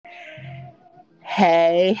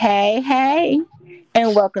Hey, hey, hey,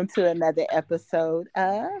 and welcome to another episode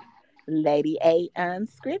of Lady A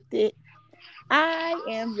Unscripted. I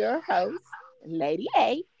am your host, Lady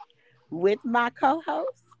A, with my co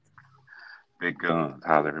host. Big guns.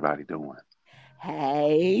 How's everybody doing?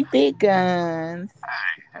 Hey, Big Guns.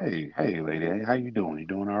 Hey, lady. Hey, how you doing? You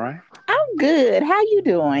doing all right? I'm good. How you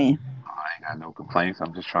doing? I ain't got no complaints.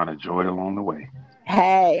 I'm just trying to enjoy it along the way.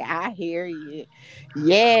 Hey, I hear you.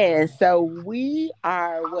 Yeah, so we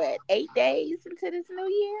are what, 8 days into this new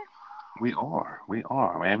year? We are. We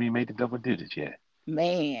haven't even made the double digits yet.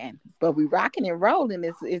 Man, but we rocking and rolling.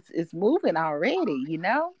 It's moving already.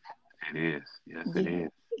 It is. Yes, it Ye-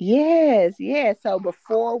 is. Yes, yes. So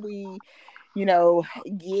before we,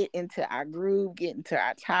 get into our groove, get into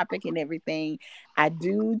our topic and everything, I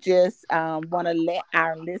do just want to let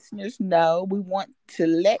our listeners know. We want to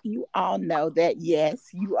let you all know that yes,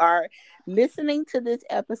 you are listening to this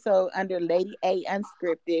episode under Lady A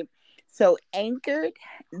Unscripted. So Anchored,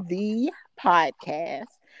 the podcast,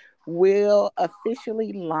 will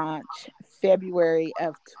officially launch February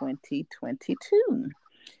of 2022.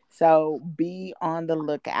 So be on the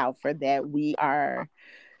lookout for that. We are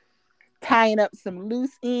tying up some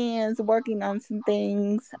loose ends, working on some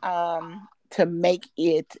things to make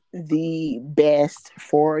it the best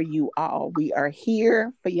for you all. We are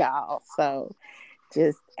here for y'all. So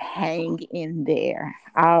just hang in there.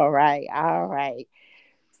 All right. All right.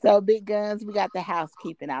 So, Big Guns, we got the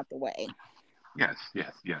housekeeping out the way. Yes,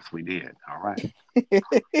 we did. All right.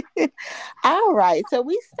 All right. So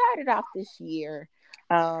we started off this year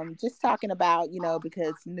just talking about,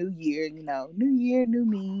 because new year, new year, new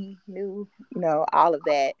me, new, all of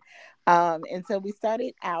that. And so we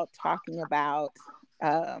started out talking about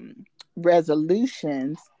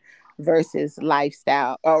resolutions versus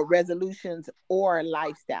lifestyle or resolutions or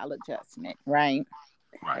lifestyle adjustment, right?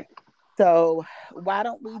 Right. So why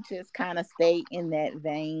don't we just kind of stay in that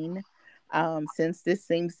vein? Since this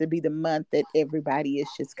seems to be the month that everybody is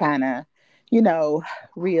just kind of, you know,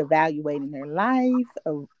 reevaluating their life,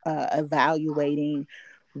 evaluating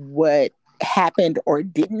what happened or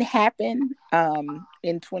didn't happen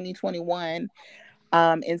in 2021.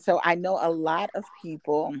 And so I know a lot of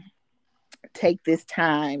people take this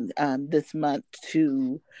time this month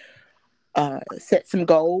to set some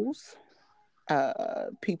goals.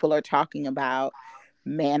 People are talking about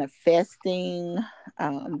manifesting.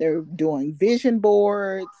 They're doing vision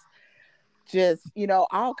boards, just,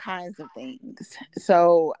 all kinds of things.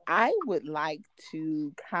 So I would like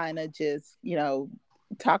to kind of just,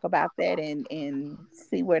 talk about that and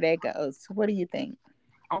see where that goes. What do you think?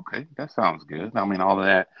 Okay, that sounds good. I mean, all of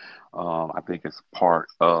that, I think is part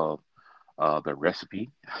of the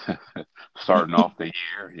recipe, starting off the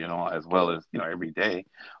year, as well as, every day.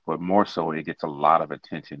 But more so, it gets a lot of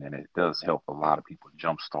attention and it does help a lot of people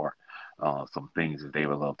jumpstart some things that they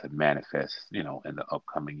would love to manifest, in the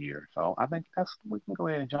upcoming year. So I think we can go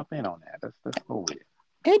ahead and jump in on that. Let's go with it.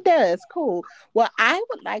 It does. Cool. Well, I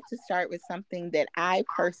would like to start with something that I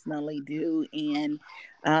personally do. And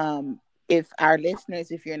if our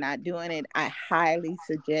listeners, if you're not doing it, I highly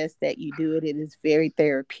suggest that you do it. It is very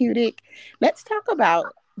therapeutic. Let's talk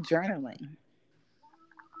about journaling.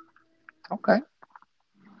 Okay.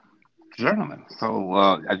 Journaling.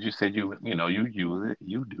 So, as you said, you use it,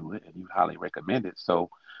 you do it, and you highly recommend it.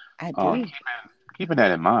 So, I uh, do. keeping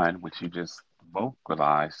that in mind, which you just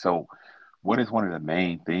vocalized. So, what is one of the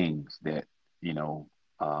main things that you know,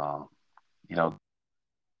 uh, you know,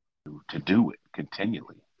 to do it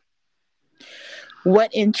continually?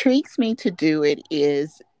 What intrigues me to do it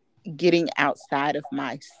is getting outside of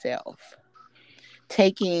myself,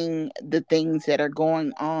 taking the things that are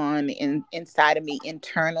going on inside of me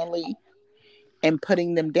internally and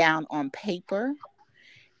putting them down on paper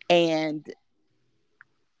and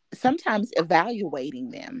sometimes evaluating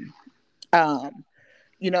them. Um,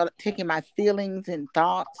 taking my feelings and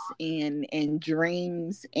thoughts and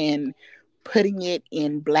dreams and putting it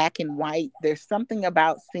in black and white. There's something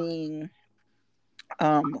about seeing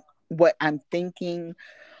what I'm thinking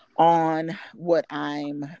on, what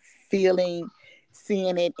I'm feeling,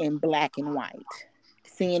 seeing it in black and white,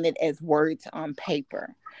 seeing it as words on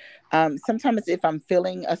paper. Sometimes, if I'm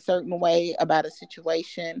feeling a certain way about a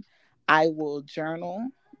situation, I will journal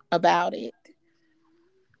about it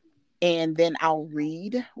and then I'll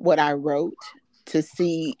read what I wrote to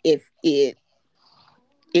see if it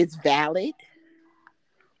is valid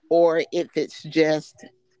or if it's just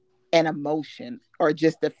an emotion or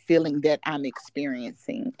just a feeling that I'm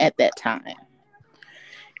experiencing at that time.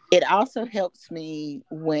 It also helps me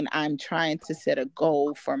when I'm trying to set a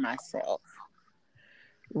goal for myself.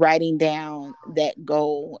 writing down that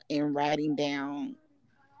goal and writing down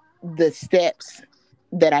the steps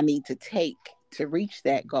that I need to take to reach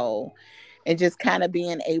that goal, and just kind of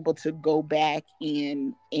being able to go back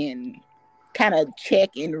and kind of check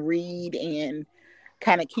and read and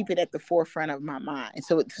kind of keep it at the forefront of my mind,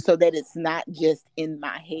 so that it's not just in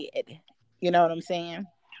my head. You know what I'm saying?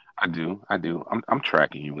 I do. I'm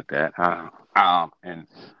tracking you with that. And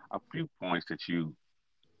a few points that you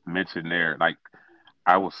mentioned there, like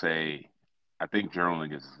I will say, I think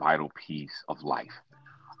journaling is a vital piece of life.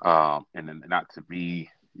 And then not to be,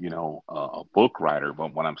 a book writer,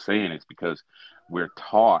 but what I'm saying is because we're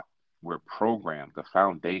taught, we're programmed, the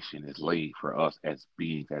foundation is laid for us as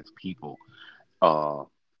beings, as people, uh,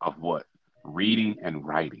 of what reading and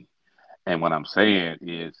writing. And what I'm saying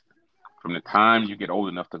is, from the time you get old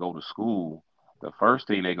enough to go to school, the first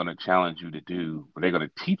thing they're going to challenge you to do, they're going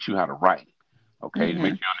to teach you how to write, okay, to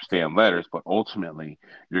make Mm-hmm. you understand letters, but ultimately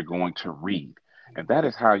you're going to read. And that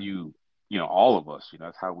is how all of us,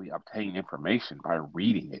 that's how we obtain information by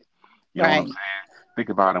reading it. You know what I'm Right. saying? Think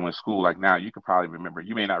about it in school. Like now, you could probably remember,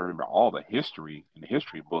 you may not remember all the history in the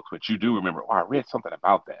history books, but you do remember, oh, I read something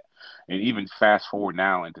about that. And even fast forward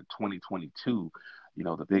now into 2022,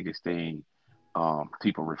 the biggest thing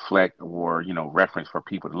people reflect or reference for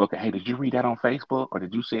people to look at. Hey, did you read that on Facebook or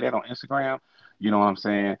did you see that on Instagram? You know what I'm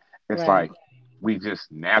saying? It's Right. like we just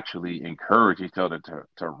naturally encourage each other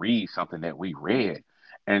to read something that we read.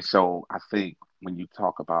 And so I think when you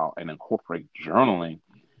talk about and incorporate journaling,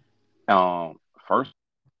 first,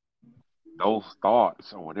 those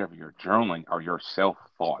thoughts or whatever you're journaling are your self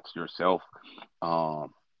thoughts, your self,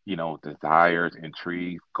 um, desires,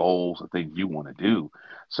 intrigues, goals, the things you want to do.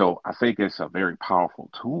 So I think it's a very powerful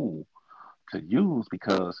tool to use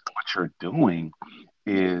because what you're doing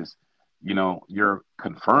is, you're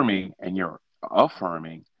confirming and you're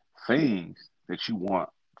affirming things that you want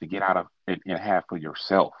to get out of and have for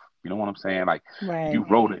yourself. You know what I'm saying? Like Right. you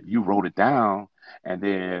wrote it down, and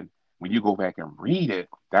then when you go back and read it,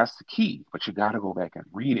 that's the key. But you got to go back and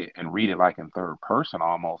read it like in third person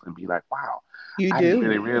almost, and be like, wow, You I didn't do.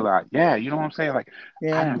 really realize. Yeah, you know what I'm saying? Like I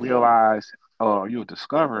Yeah. didn't realize, or you'll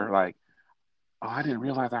discover like, oh, I didn't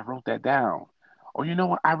realize I wrote that down. Or you know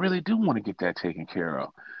what? I really do want to get that taken care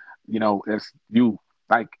of. It's you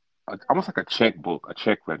like almost like a checkbook, a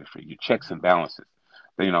check registry, your checks and balances.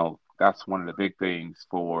 That's one of the big things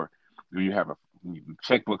for when you have a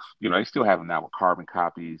checkbooks. They still have them now with carbon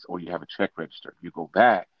copies, or you have a check register. You go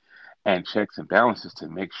back and checks and balances to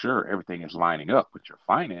make sure everything is lining up with your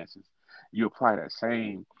finances. You apply that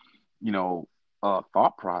same, you know,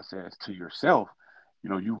 thought process to yourself.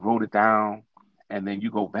 You wrote it down, and then you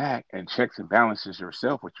go back and checks and balances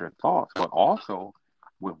yourself with your thoughts, but also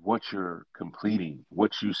with what you're completing,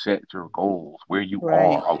 what you set your goals, where you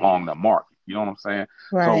Right. are along the mark. You know what I'm saying?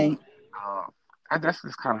 So Right. uh, that's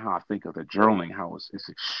just kind of how I think of the journaling, how it's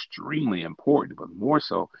extremely important, but more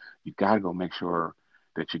so, you got to go make sure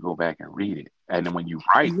that you go back and read it. And then when you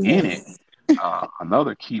write in it, Yes.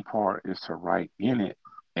 another key part is to write in it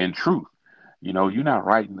in truth. You're not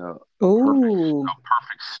writing Ooh. a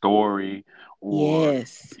perfect story or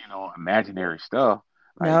Yes. imaginary stuff.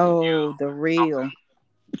 Like you, No, the real.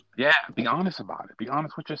 yeah, be honest about it. Be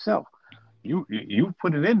honest with yourself. You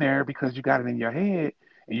put it in there because you got it in your head,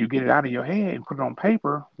 and you get it out of your head and put it on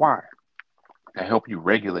paper. Why? To help you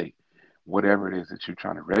regulate whatever it is that you're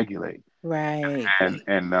trying to regulate. Right.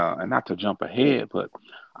 And not to jump ahead, but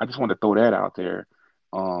I just want to throw that out there.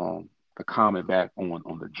 To comment back on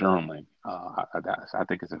the journaling, I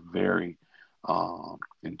think it's a very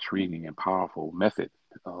intriguing and powerful method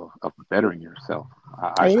of bettering yourself.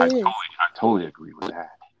 It is. I totally agree with that.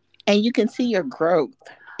 And you can see your growth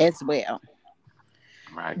as well.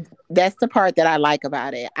 Right. That's the part that I like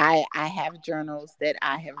about it. I have journals that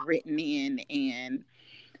I have written in, and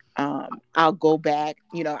I'll go back,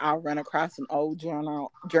 I'll run across an old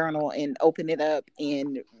journal and open it up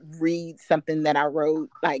and read something that I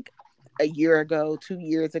wrote like a year ago, 2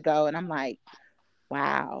 years ago, and I'm like,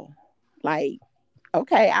 wow, like,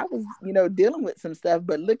 okay, I was, dealing with some stuff,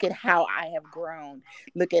 but look at how I have grown.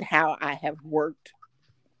 Look at how I have worked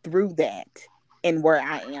through that and where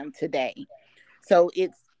I am today. So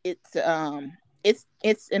it's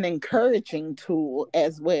an encouraging tool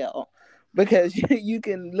as well, because you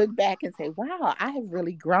can look back and say, wow, I have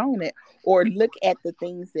really grown it, or look at the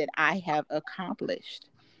things that I have accomplished.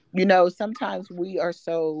 Sometimes we are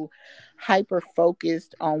so hyper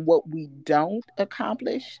focused on what we don't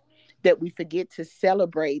accomplish that we forget to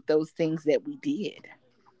celebrate those things that we did.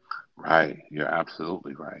 Right. You're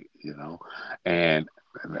absolutely right. And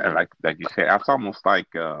like you said, it's almost like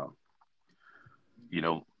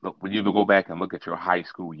when you go back and look at your high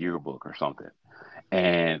school yearbook or something,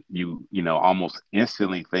 and almost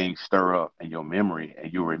instantly things stir up in your memory,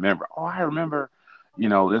 and you remember, oh, I remember,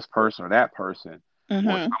 this person or that person,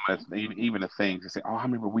 or Mm-hmm. some of the, even the things you say, oh, I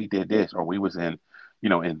remember we did this, or we was in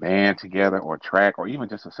band together, or track, or even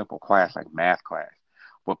just a simple class like math class.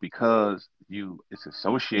 But because it's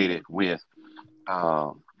associated with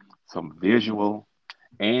um, some visual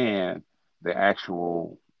and the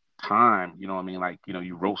actual time, you know what I mean? Like,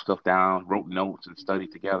 you wrote stuff down, wrote notes and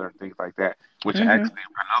studied together, things like that, which Mm-hmm. actually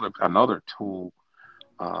another tool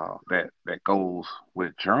that goes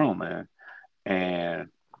with journaling, and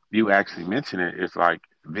you actually mentioned it, is like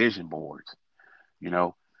vision boards. You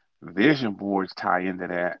know, vision boards tie into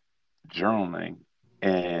that journaling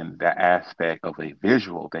and the aspect of a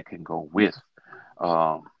visual that can go with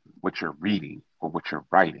um, what you're reading or what you're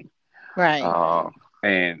writing. Right.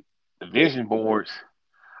 And the vision boards,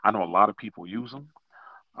 I know a lot of people use them,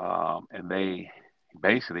 and they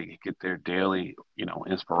basically get their daily,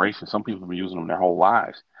 inspiration. Some people have been using them their whole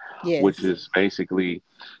lives, which Yes. is basically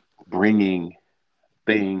bringing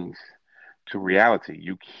things to reality.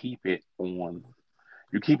 You keep it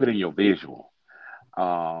in your visual.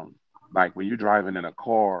 Um, like when you're driving in a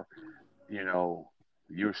car, you know,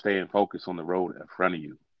 you're staying focused on the road in front of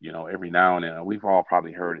you. Every now and then, we've all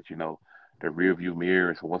probably heard it, the rear view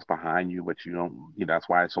mirror is what's behind you, but you don't, that's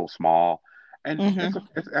why it's so small. And Mm-hmm.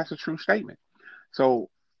 that's a true statement. So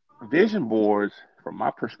vision boards, from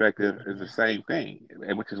my perspective, is the same thing,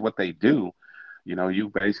 which is what they do.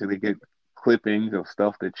 You basically get clippings of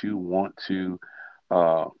stuff that you want to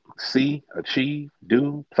uh, see, achieve,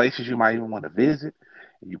 do, places you might even want to visit,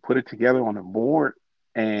 and you put it together on a board,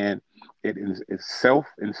 and it self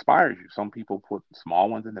inspires you. Some people put small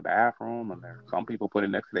ones in the bathroom, and some people put it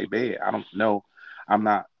next to their bed. I don't know. I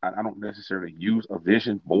don't necessarily use a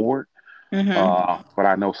vision board, Mm-hmm. but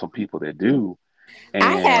I know some people that do.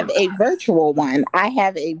 I have And a virtual one. I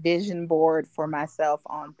have a vision board for myself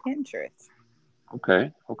on Pinterest.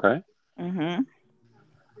 okay, okay, Mm-hmm.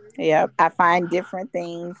 Yep. I find different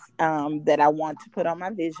things that I want to put on my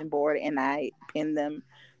vision board and I pin them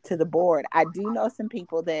to the board. I do know some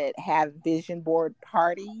people that have vision board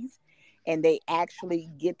parties and they actually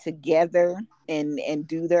get together and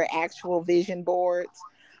do their actual vision boards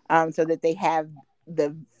so that they have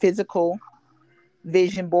the physical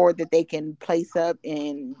vision board that they can place up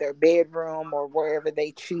in their bedroom or wherever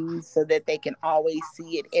they choose so that they can always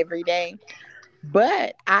see it every day.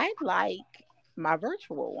 But I like my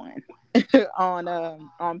virtual one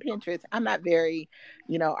on Pinterest. I'm not very,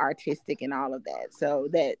 artistic and all of that. So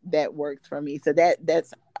that works for me. So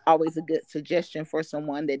that's always a good suggestion for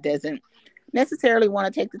someone that doesn't necessarily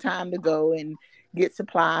want to take the time to go and get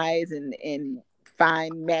supplies and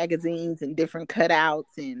find magazines and different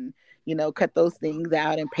cutouts and cut those things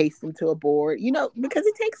out and paste them to a board, because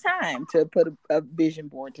it takes time to put a vision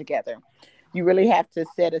board together. You really have to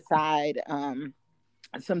set aside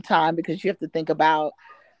some time because you have to think about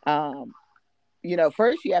um,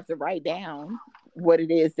 first you have to write down what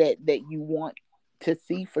it is that you want to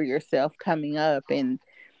see for yourself coming up, and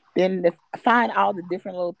then find all the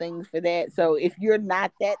different little things for that. So if you're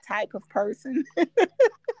not that type of person,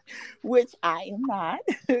 which I am not,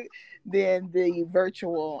 then the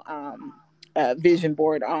virtual vision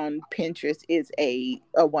board on Pinterest is a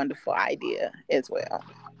wonderful idea as well.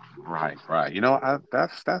 right, right.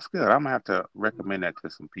 That's good. I'm gonna have to recommend that to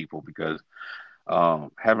some people because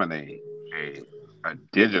having a a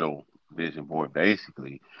digital vision board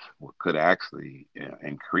basically could actually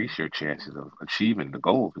increase your chances of achieving the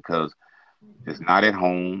goals because it's not at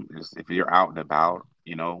home. If you're out and about,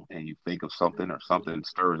 and you think of something or something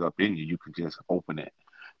stirs up in you, you can just open it,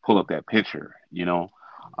 pull up that picture,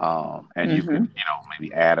 and you could, Hmm.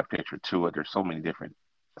 maybe add a picture to it. There's so many different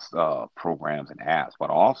programs and apps, but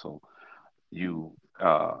also you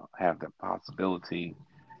have the possibility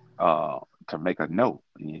uh, to make a note,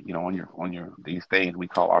 on your these things we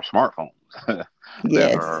call our smartphones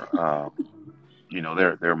that Yes. are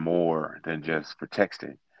they're more than just for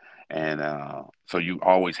texting, and so you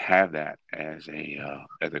always have that as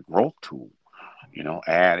a growth tool.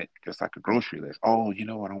 Add it just like a grocery list. Oh, I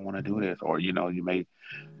don't want to do this, or you may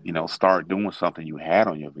start doing something you had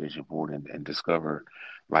on your vision board and discover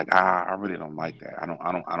like I really don't like that. I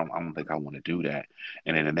don't think I want to do that,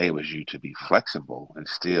 and it enables you to be flexible and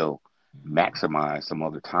still maximize some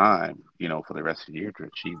other time for the rest of the year to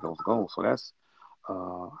achieve those goals. So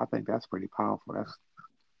I think that's pretty powerful.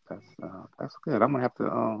 That's good. I'm gonna have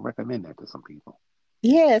to recommend that to some people.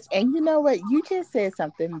 Yes, and you know what? You just said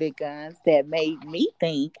something, Big Guns, that made me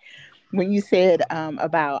think when you said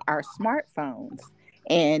about our smartphones.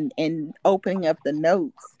 and opening up the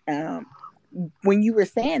notes. When you were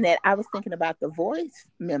saying that, I was thinking about the voice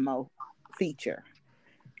memo feature.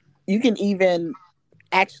 You can even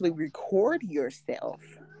actually record yourself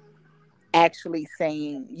actually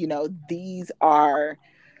saying, these are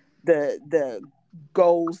the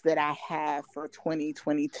goals that I have for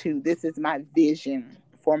 2022. This is my vision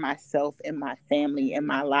for myself and my family and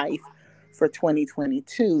my life for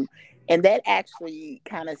 2022. And that actually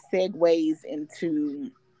kind of segues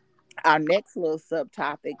into our next little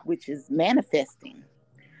subtopic, which is manifesting.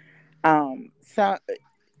 So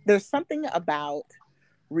there's something about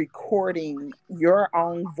recording your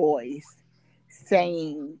own voice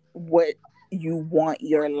saying what you want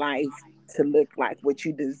your life to look like, what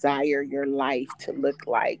you desire your life to look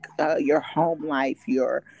like, your home life,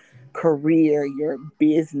 your career, your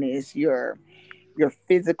business, your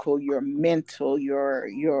physical, your mental, your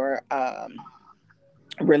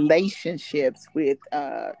relationships with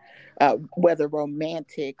whether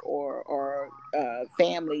romantic or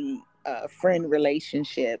family friend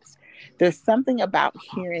relationships. There's something about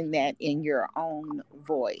hearing that in your own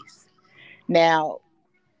voice. Now,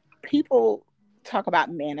 people talk about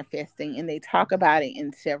manifesting and they talk about it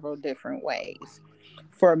in several different ways.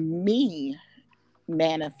 For me,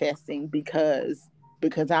 manifesting because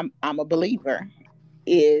I'm a believer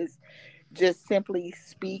is just simply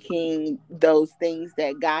speaking those things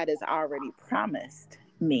that God has already promised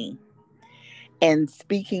me and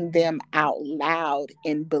speaking them out loud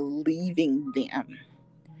and believing them,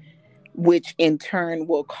 which in turn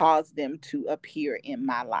will cause them to appear in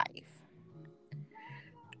my life.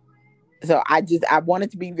 So I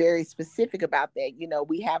wanted to be very specific about that.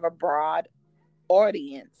 We have a broad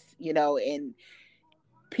audience, and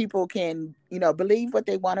people can, believe what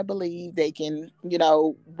they want to believe. They can,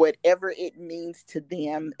 whatever it means to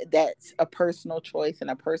them, that's a personal choice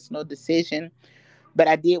and a personal decision. But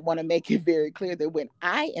I did want to make it very clear that when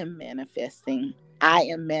I am manifesting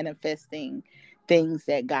things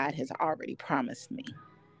that God has already promised me.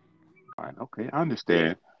 Right. Okay. I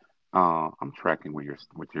understand. I'm tracking where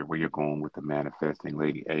you're going with the manifesting,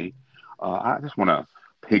 Lady A. I just want to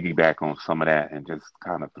piggyback on some of that and just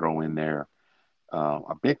kind of throw in there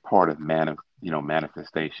a big part of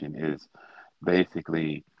manifestation is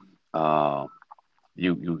basically uh,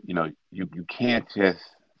 you can't just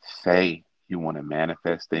say you want to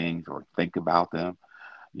manifest things or think about them.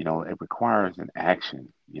 It requires an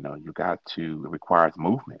action. It requires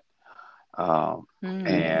movement. Um, and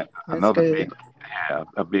That's another good. big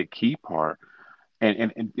a big key part,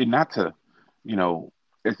 and not to, you know,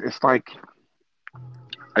 it's like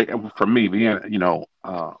for me being,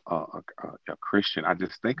 a Christian, I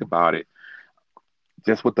just think about it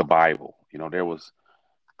just with the Bible. There was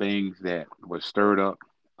things that were stirred up,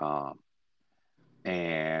 um,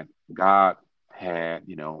 and God had,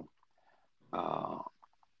 uh,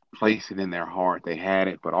 placed it in their heart. They had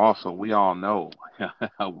it, but also we all know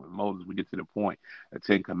with Moses, we get to the point, the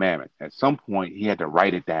Ten Commandments. At some point, he had to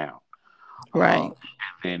write it down. Right. And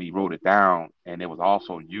then he wrote it down, and it was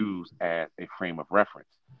also used as a frame of reference.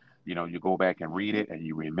 You go back and read it, and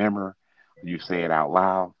you remember, you say it out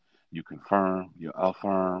loud, you confirm, you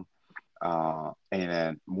affirm, and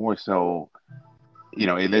then more so,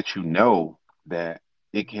 it lets you know that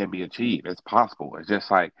it can be achieved. It's possible. It's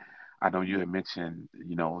just like I know you had mentioned,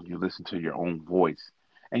 you listen to your own voice,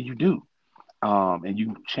 and you do. And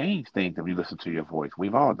you change things if you listen to your voice.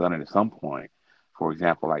 We've all done it at some point. For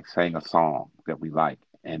example, like saying a song that we like,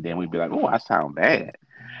 and then we'd be like, "Oh, I sound bad,"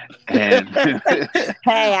 and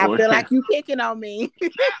Hey, I or feel like you picking on me.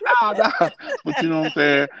 no, no. But you know what I'm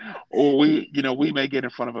saying? Or we may get in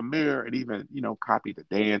front of a mirror and even, copy the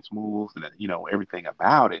dance moves and, everything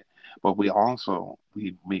about it. But we also,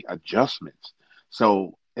 we make adjustments.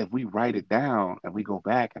 So if we write it down and we go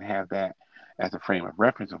back and have that as a frame of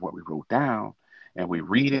reference of what we wrote down and we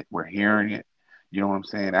read it, we're hearing it. You know what I'm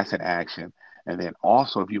saying? That's an action. And then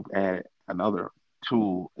also if you add another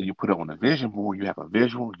tool and you put it on a vision board, you have a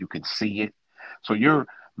visual, you can see it. So you're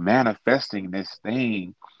manifesting this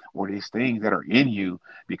thing or these things that are in you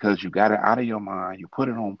because you got it out of your mind, you put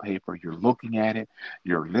it on paper, you're looking at it,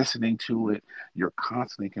 you're listening to it, you're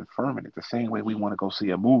constantly confirming it. The same way we want to go see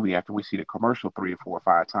a movie after we see the commercial 3 or 4 or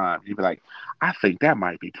 5 times. You'd be like, I think that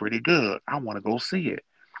might be pretty good. I want to go see it.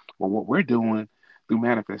 Well, what we're doing through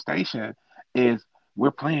manifestation is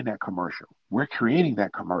we're playing that commercial. We're creating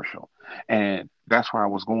that commercial. And that's where I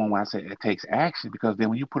was going when I said it takes action because then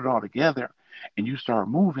when you put it all together and you start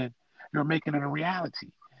moving, you're making it a reality.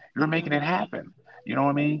 You're making it Mhm. happen. You know what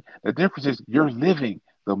I mean? The difference is you're living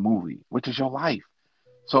the movie, which is your life.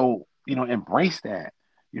 So, embrace that.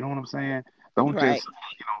 You know what I'm saying? Don't just, Right.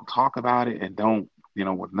 talk about it and don't.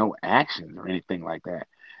 with no actions or anything like that.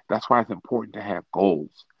 That's why it's important to have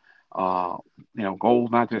goals. Uh,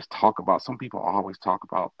 goals not just talk about. Some people always talk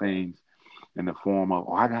about things in the form of,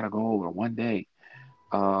 oh, I got a goal or one day,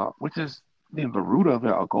 which is the root of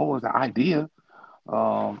it. A goal is an idea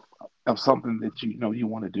um, of something that you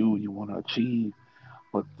want to do, you want to achieve.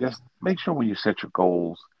 But just make sure when you set your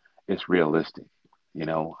goals, it's realistic.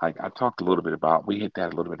 I talked a little bit about, we hit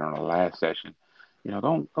that a little bit on the last session.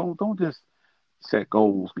 Don't just set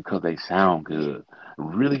goals because they sound good.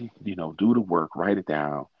 Really, do the work, write it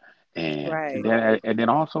down, and Right. then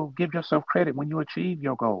also give yourself credit when you achieve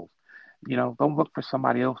your goals. Don't look for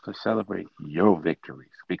somebody else to celebrate your victories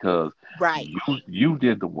because Right. you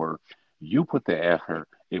did the work, you put the effort,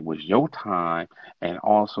 it was your time, and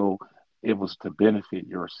also it was to benefit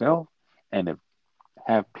yourself and to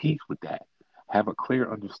have peace with that, have a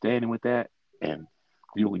clear understanding with that, and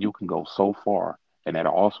you can go so far, and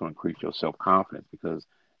that'll also increase your self confidence because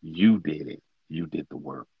you did it, you did the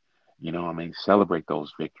work. What I mean? Celebrate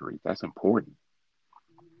those victories. That's important.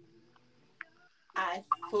 I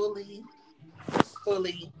fully,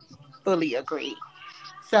 fully agree.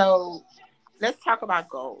 So let's talk about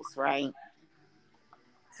goals, right?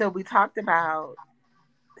 So we talked about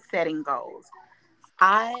setting goals.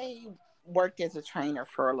 I worked as a trainer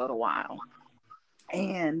for a little while.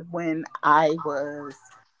 And when I was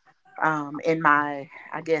in my,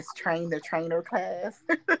 I guess, train the trainer class,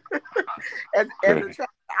 as a trainer,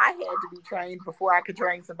 I had to be trained before I could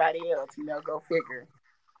train somebody else, go figure.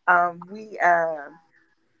 Um, we, uh,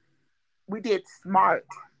 we did SMART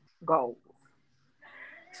goals.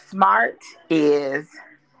 SMART is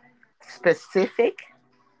specific,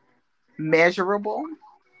 measurable,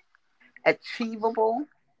 achievable,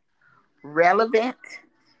 relevant,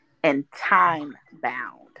 and time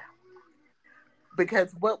bound.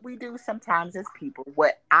 Because what we do sometimes as people,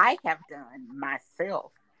 what I have done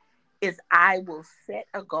myself, is I will set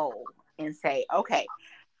a goal and say, okay,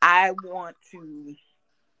 I want to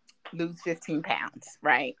lose 15 pounds,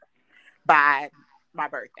 right? By my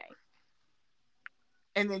birthday.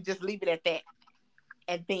 And then just leave it at that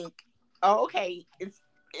and think, oh, okay,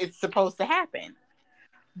 it's supposed to happen.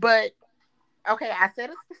 But okay, I set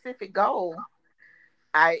a specific goal.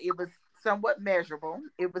 It was somewhat measurable,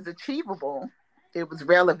 it was achievable, it was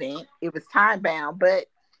relevant, it was time bound, but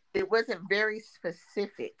it wasn't very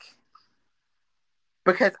specific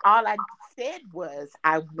because all I said was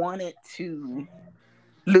I wanted to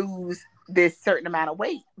lose this certain amount of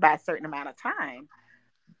weight by a certain amount of time.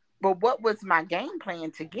 But what was my game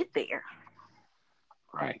plan to get there?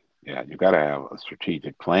 Right. Yeah, you got to have a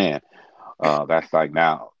strategic plan. That's like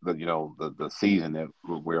now, the season that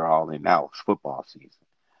we're all in now is football season.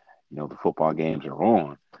 The football games are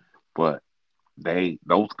on, but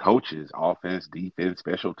those coaches, offense, defense,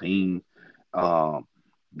 special teams, um,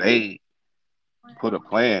 they put a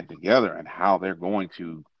plan together and how they're going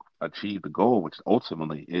to achieve the goal, which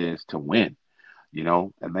ultimately is to win.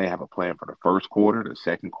 And they have a plan for the first quarter, the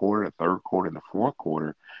second quarter, the third quarter, and the fourth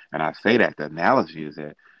quarter. And I say that the analogy is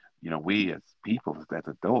that, we as people, as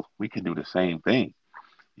adults, we can do the same thing.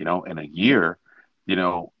 In a year, you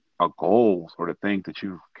know, a goals or the things that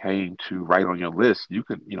you came to write on your list, you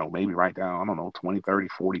could, maybe write down, I don't know, 20, 30,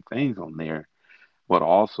 40 things on there, but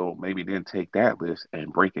also maybe then take that list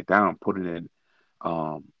and break it down, put it in,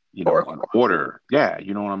 Or an order. Yeah,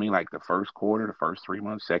 you know what I mean? Like the first quarter, the first 3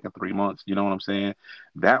 months, second 3 months, you know what I'm saying?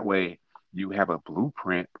 That way you have a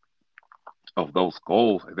blueprint of those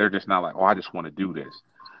goals. They're just not like, oh, I just want to do this.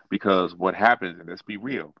 Because what happens, and let's be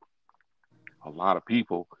real, a lot of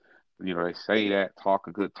people, they say that, talk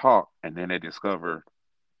a good talk, and then they discover,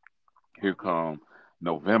 here come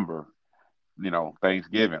November,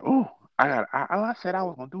 Thanksgiving. Oh, I said I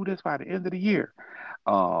was gonna do this by the end of the year.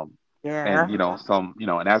 Um, and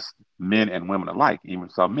yeah, and that's men and women alike. Even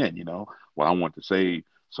some men, well, I want to save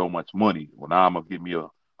so much money. Well, now I'm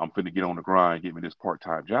finna get on the grind, get me this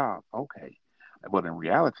part-time job. Okay, but in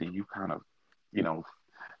reality, you kind of, you know,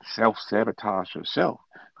 self sabotage yourself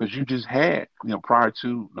because you just had, prior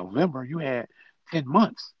to November, you had 10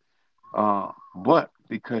 months. But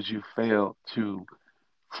because you failed to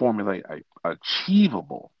formulate a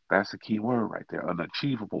achievable, that's the key word right there, an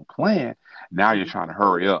achievable plan. Now you're trying to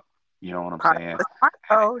hurry up. You know what I'm part of saying? the smart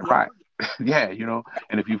goal. Yeah, Right. Yeah,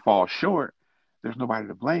 and if you fall short, there's nobody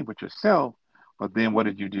to blame but yourself. But then what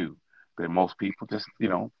did you do? Then most people just,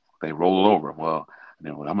 they roll over. Well,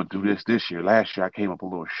 well, I'm gonna do this year. Last year I came up a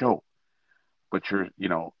little short. But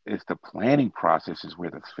it's the planning process is where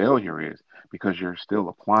the failure is because you're still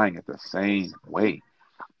applying it the same way,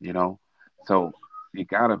 you know. So you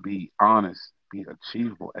gotta be honest, be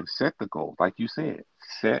achievable, and set the goals. Like you said,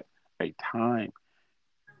 set a time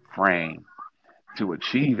frame to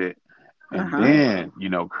achieve it, and Uh-huh. then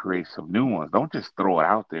create some new ones. Don't just throw it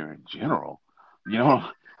out there in general. You know,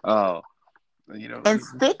 uh, And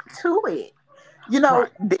stick to it.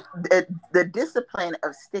 right. The discipline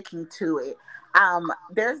of sticking to it.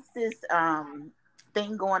 There's this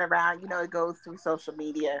thing going around, it goes through social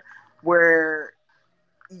media where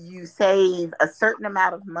you save a certain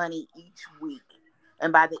amount of money each week.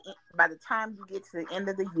 And by the time you get to the end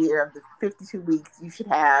of the year of the 52 weeks, you should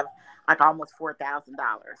have like almost $4,000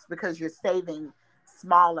 because you're saving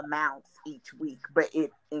small amounts each week, but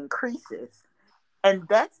it increases. And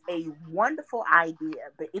that's a wonderful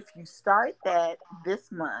idea. But if you start that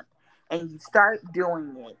this month and you start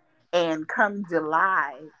doing it, and come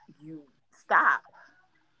July, you stop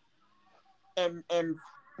and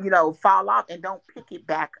fall off and don't pick it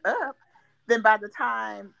back up, then by the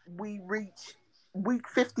time we reach week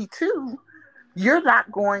 52, you're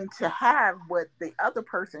not going to have what the other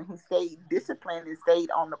person who stayed disciplined and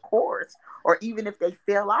stayed on the course, or even if they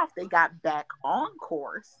fell off, they got back on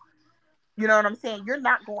course. You know what I'm saying? You're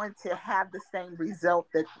not going to have the same result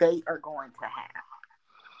that they are going to have.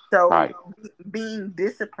 So Right. being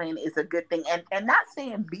disciplined is a good thing, and not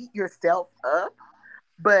saying beat yourself up,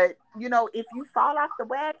 but if you fall off the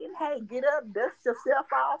wagon, hey, get up, dust yourself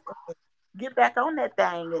off, and get back on that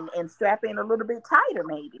thing, and strap in a little bit tighter,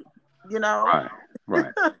 maybe, you know, Right.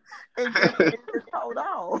 Right. and just hold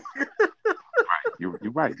on. You're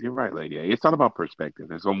right. You're right, lady. It's all about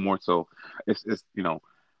perspective. It's so more so. It's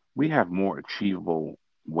we have more achievable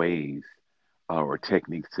ways or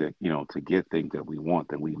techniques to to get things that we want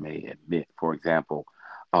than we may admit. For example,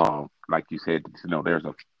 like you said, there's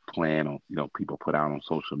a plan on people put out on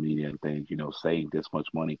social media and things. Save this much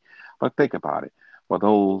money, but think about it. For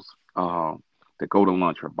those that go to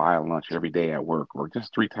lunch or buy a lunch every day at work, or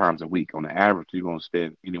just 3 times a week, on the average, you're going to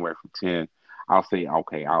spend anywhere from 10. I'll say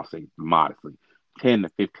modestly, $10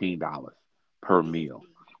 to $15 per meal.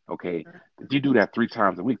 Okay, if you do that 3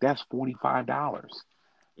 times a week, that's $45.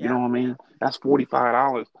 You know Yeah. what I mean? That's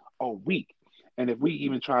 $45 a week. And if we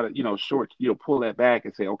even try to, pull that back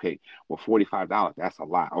and say, okay, well, $45, that's a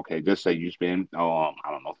lot. Okay, just say you spend, I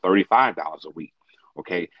don't know, $35 a week.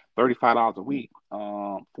 Okay, $35 a week,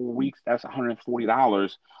 4 weeks, that's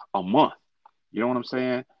 $140 a month. You know what I'm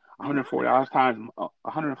saying? Mhm. $140 times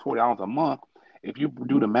 $140 a month. If you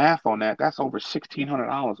do the math on that, that's over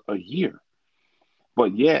 $1,600 a year.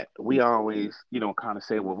 But yet we always, kind of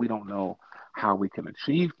say, well, we don't know how we can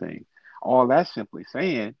achieve things. All that's simply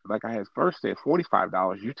saying, like I had first said,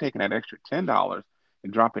 $45, you're taking that extra $10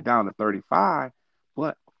 and drop it down to 35.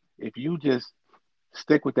 But if you just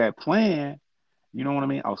stick with that plan, you know what I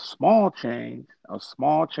mean? A small change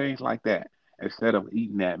like that, instead of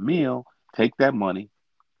eating that meal, take that money,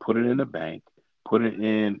 put it in the bank, put it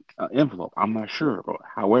in an envelope. I'm not sure, but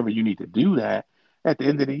however you need to do that, at the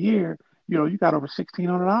end of the year, you got over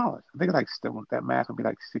 $1,600. I think like that math would be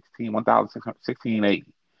like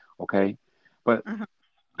 1680. Okay, but Mhm.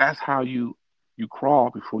 that's how you crawl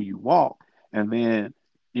before you walk, and then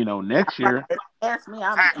next Right. year, Ask me,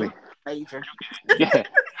 I'm the exactly. English major. Yeah.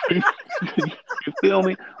 You feel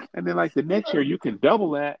me? And then like the next year you can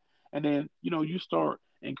double that, and then you start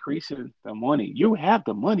increasing the money. You have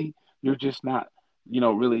the money, you're just not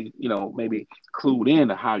really maybe clued in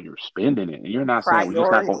to how you're spending it. And you're not saying we're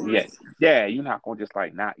just not going, yeah, Priorities. yeah, you're not going to just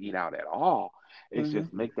like not eat out at all. It's Hmm.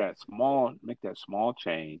 just make that small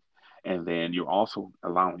change, and then you're also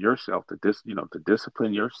allowing yourself to to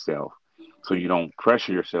discipline yourself so you don't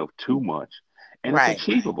pressure yourself too much, and it's Right.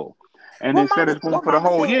 achievable. And instead of going What for the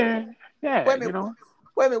mama whole said, year, yeah, wait a minute,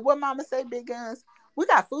 wait a minute, what mama say, big guns? We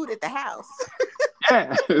got food at the house.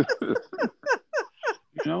 yeah, you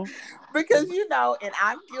know, Because and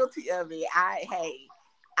I'm guilty of it.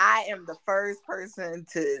 I am the first person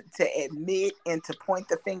to admit and to point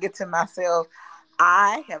the finger to myself.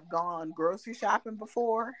 I have gone grocery shopping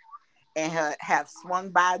before and have swung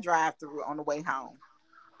by a drive-through on the way home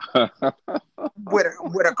with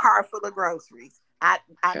a car full of groceries. I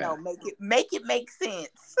yeah, know, make it make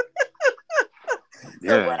sense.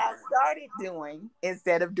 So what yeah, I started doing,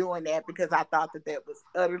 instead of doing that, because I thought that that was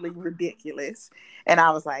utterly ridiculous, and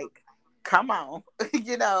I was like, "Come on,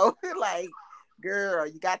 like, girl,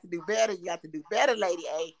 you got to do better. You got to do better, Lady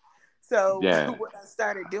A." So yeah, what I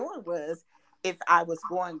started doing was, if I was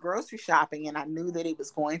going grocery shopping and I knew that it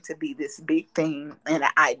was going to be this big thing, and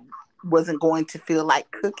I wasn't going to feel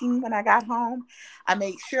like cooking when I got home, I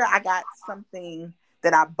made sure I got something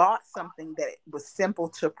that I bought something that was simple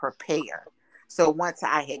to prepare. So once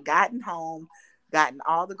I had gotten home, gotten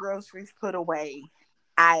all the groceries put away,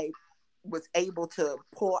 I was able to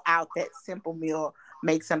pull out that simple meal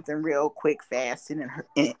make something real quick, fast, and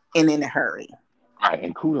in a hurry. Right,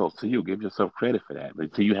 and kudos to you. Give yourself credit for that.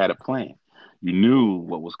 But so you had a plan. You knew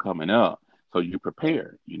what was coming up, so you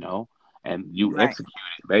prepared. And you Right. executed.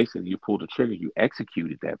 Basically, you pulled the trigger. You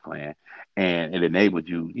executed that plan, and it enabled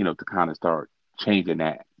you, to kind of start changing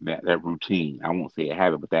that routine. I won't say a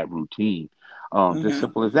habit, but that routine. Just Mm-hmm.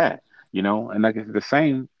 simple as that. And like it's the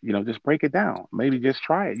same. Just break it down. Maybe just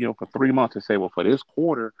try it. For 3 months and say, well, for this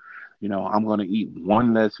quarter, I'm going to eat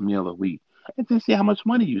one less meal a week, and then see how much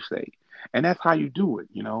money you save. And that's how you do it,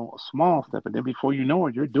 a small step. And then before you know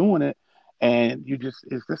it, you're doing it. And it's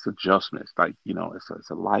just adjustments. Like, it's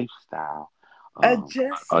a lifestyle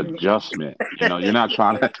Adjustment. adjustment. You're not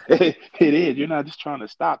trying to, it is. You're not just trying to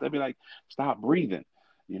stop. They'd be like, stop breathing.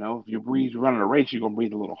 If you breathe, you're running a race, you're going to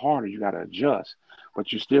breathe a little harder. You got to adjust,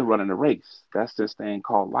 but you're still running the race. That's this thing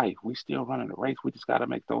called life. We still running the race. We just got to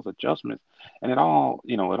make those adjustments. And it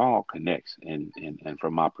all connects. And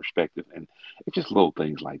from my perspective, and it's just little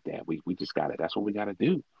things like that. We just got it. That's what we got to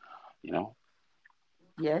do, you know?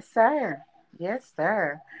 Yes, sir. Yes,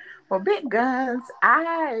 sir. Well, Big Guns,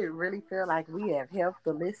 I really feel like we have helped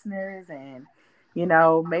the listeners, and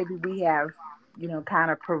maybe we have,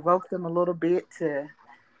 kind of provoked them a little bit to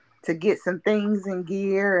get some things in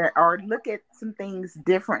gear or look at some things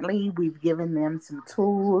differently. We've given them some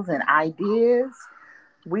tools and ideas.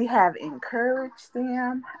 We have encouraged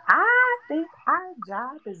them. I think our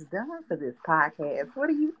job is done for this podcast. What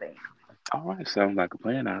do you think? All right. Sounds like a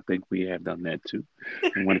plan. I think we have done that too.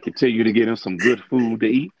 We want to continue to get them some good food to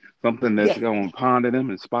eat, something that's Yes. going to ponder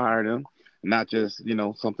them, inspire them, not just,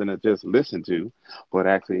 something to just listen to, but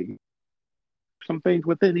actually some things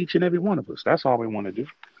within each and every one of us. That's all we want to do.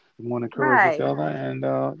 We want to encourage each Right. other and,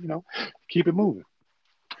 keep it moving.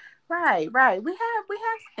 Right, right. We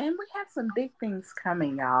have some big things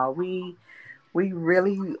coming, y'all. We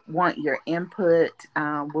really want your input.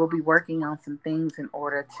 We'll be working on some things in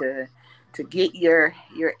order to get your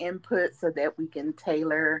input so that we can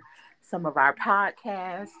tailor some of our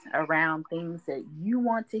podcasts around things that you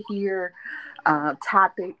want to hear,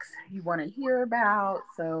 topics you want to hear about.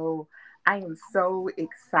 So I am so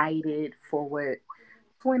excited for what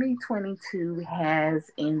 2022 has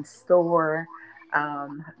in store.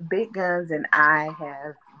 Big Guns and I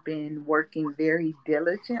have been working very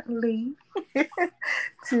diligently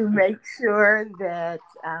to make sure that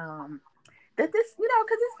this,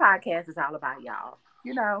 because this podcast is all about y'all.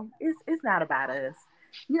 It's not about us.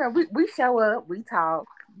 We show up, we talk,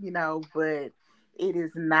 but it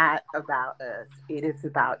is not about us. It is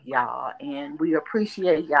about y'all, and we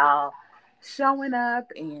appreciate y'all showing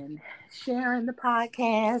up and sharing the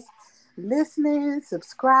podcast, listening,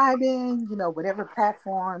 subscribing. Whatever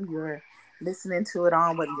platform you're listening to it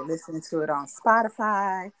on, whether you're listening to it on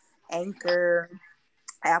Spotify, Anchor,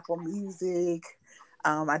 Apple Music.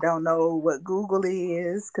 I don't know what Google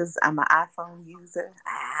is because I'm an iPhone user.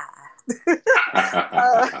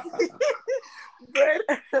 uh,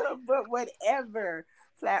 but whatever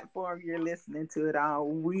platform you're listening to it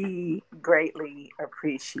on, we greatly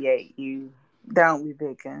appreciate you, don't we,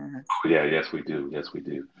 Big Guns? Yeah, yes, we do. Yes, we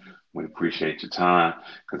do. We appreciate your time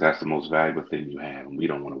because that's the most valuable thing you have, and we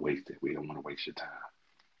don't want to waste it. We don't want to waste your time.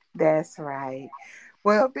 That's right.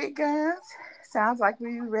 Well, Big Guns, sounds like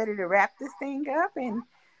we're ready to wrap this thing up, and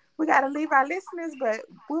we got to leave our listeners, but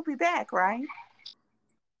we'll be back, right?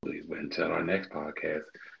 Absolutely. But until our next podcast,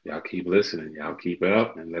 y'all keep listening. Y'all keep it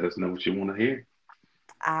up and let us know what you want to hear.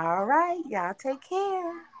 All right. Y'all take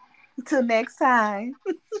care. Until next time.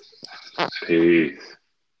 Peace.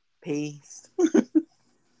 Peace.